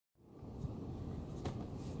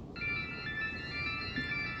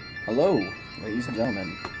Hello, ladies and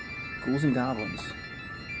gentlemen, ghouls and goblins.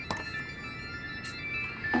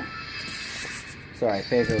 Sorry,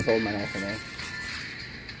 Pedro's holding my knife for me.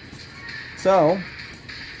 So,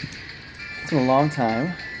 it's been a long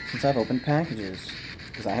time since I've opened packages,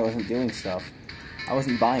 because I wasn't doing stuff. I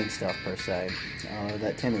wasn't buying stuff, per se.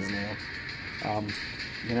 That tin is new.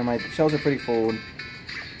 You know, my shelves are pretty full.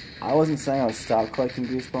 I wasn't saying I would stop collecting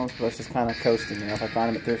Goosebumps, but I was just kind of coasting. You know, if I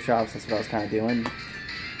found them at thrift shops, that's what I was kind of doing.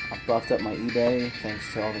 I've buffed up my eBay,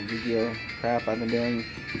 thanks to all the Yu-Gi-Oh! Crap I've been doing.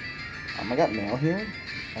 I got mail here.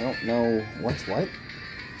 I don't know what's what.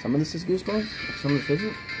 Some of this is Goosebumps, some of this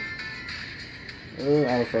isn't. Oh,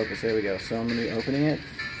 out of focus. There we go. So I'm going to be opening it.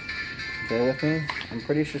 Bear with me. I'm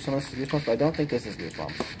pretty sure some of this is Goosebumps, but I don't think this is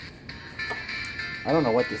Goosebumps. I don't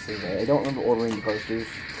know what this is. I don't remember ordering the posters.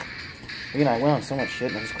 Again, I went on so much shit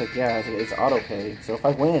and I just clicked, yeah, it's auto pay. So if I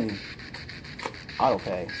win, auto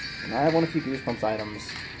pay. And I have won a few Goosebumps items.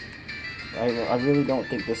 I really don't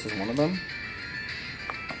think this is one of them.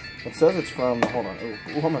 It says it's from, hold on, oh,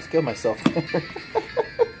 I almost killed myself there.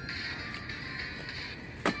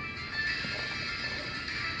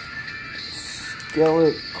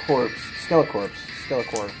 Skelecorp.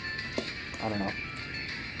 I don't know.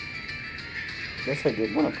 I guess I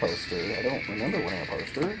did win a poster. I don't remember winning a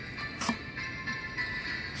poster.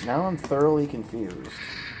 Now I'm thoroughly confused.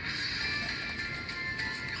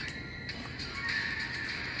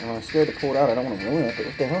 And I'm scared to pull it out. I don't want to ruin it, but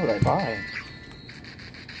what the hell did I buy?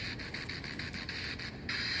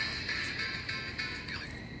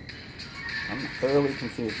 I'm thoroughly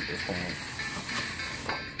confused at this point.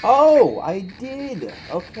 Oh, I did!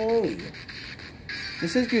 Okay.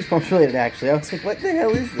 This is Goosebumps related, actually. I was like, what the hell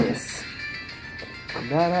is this?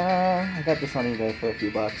 I got this on eBay for a few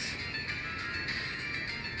bucks.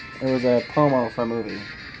 It was a promo for a movie.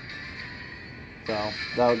 So,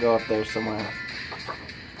 that'll go up there somewhere.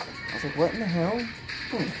 I was like, what in the hell?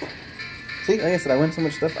 See, like I said, I win so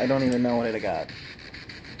much stuff, I don't even know what I got.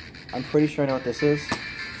 I'm pretty sure I know what this is.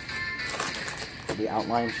 The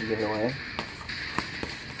outline should give it away.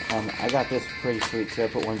 I got this pretty sweet, so I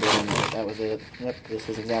put one bit in there. That was it. Yep, this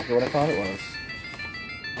is exactly what I thought it was.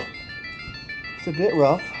 It's a bit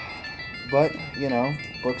rough, but, you know,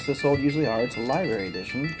 books this old usually are. It's a library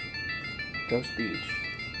edition. Ghost Beach.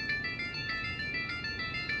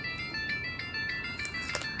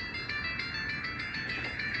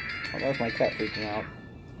 Oh, that was my cat freaking out.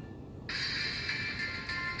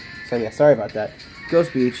 So yeah, sorry about that.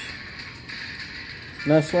 Ghost Beach.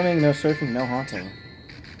 No swimming, no surfing, no haunting.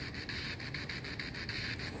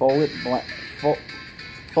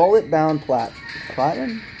 Folded bound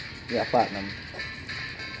platinum? Yeah, platinum.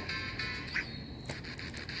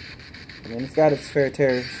 I mean, it's got its fair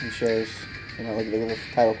tears and shares. You know, look at the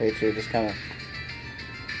title page here, just kind of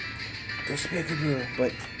despicable.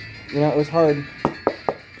 But, you know, it was hard.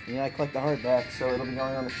 You know, I collect the hardback, so it'll be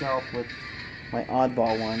going on the shelf with my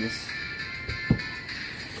oddball ones.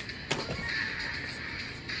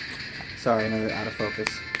 Sorry, another out of focus.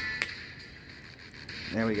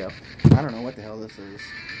 There we go. I don't know what the hell this is.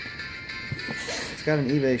 It's got an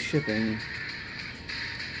eBay shipping.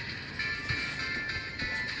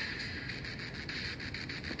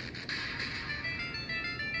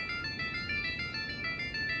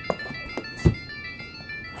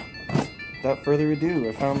 Without further ado,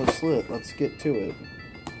 I found the slit. Let's get to it.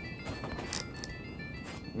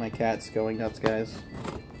 My cat's going nuts, guys.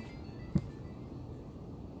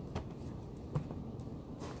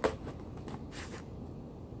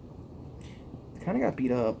 Kind of got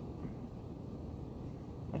beat up.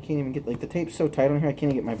 I can't even get, like, the tape's so tight on here, I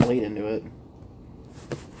can't even get my blade into it.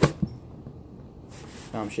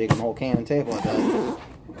 Now I'm shaking the whole can of tape like that.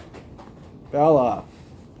 Bella!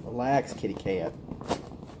 Relax, kitty cat.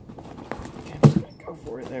 Okay, I'm just gonna go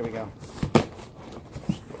for it. There we go.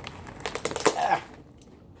 Ah.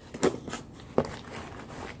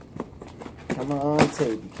 Come on,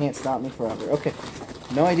 tape. You can't stop me forever. Okay.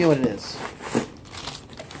 No idea what it is.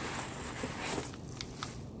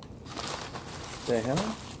 The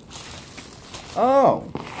hell?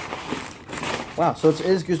 Oh! Wow, so it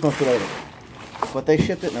is Goosebumps related. But they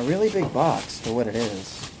shipped it in a really big box for what it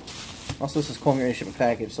is. Also, this is Coleman ready to ship a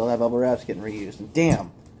package, so all that bubble wrap's getting reused. And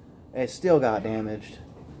damn! It still got damaged.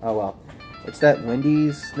 Oh well. It's that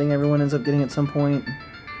Wendy's thing everyone ends up getting at some point.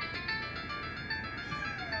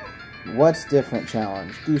 What's different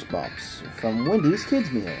challenge? Goosebumps from Wendy's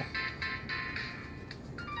Kids Meal.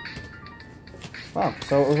 Wow,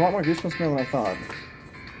 so it was a lot more Goosebumps mail than I thought.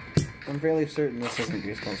 I'm fairly certain this isn't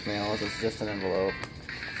Goosebumps mail, it's just an envelope.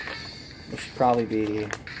 It should probably be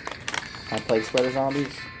my Plague Spreader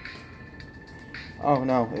Zombies. Oh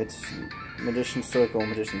no, it's Magician's Circle,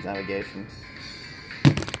 Magician's Navigation.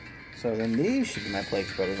 So then these should be my Plague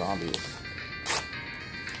Spreader zombies.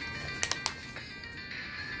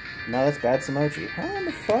 No, that's Bad Samochi. How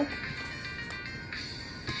the fuck?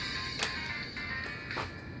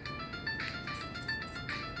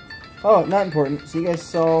 Oh, not important. So you guys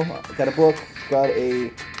saw, got a book, got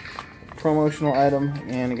a promotional item,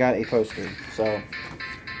 and got a poster. So,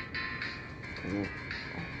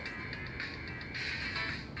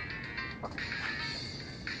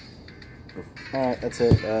 alright, that's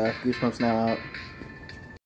it. Goosebumps now out.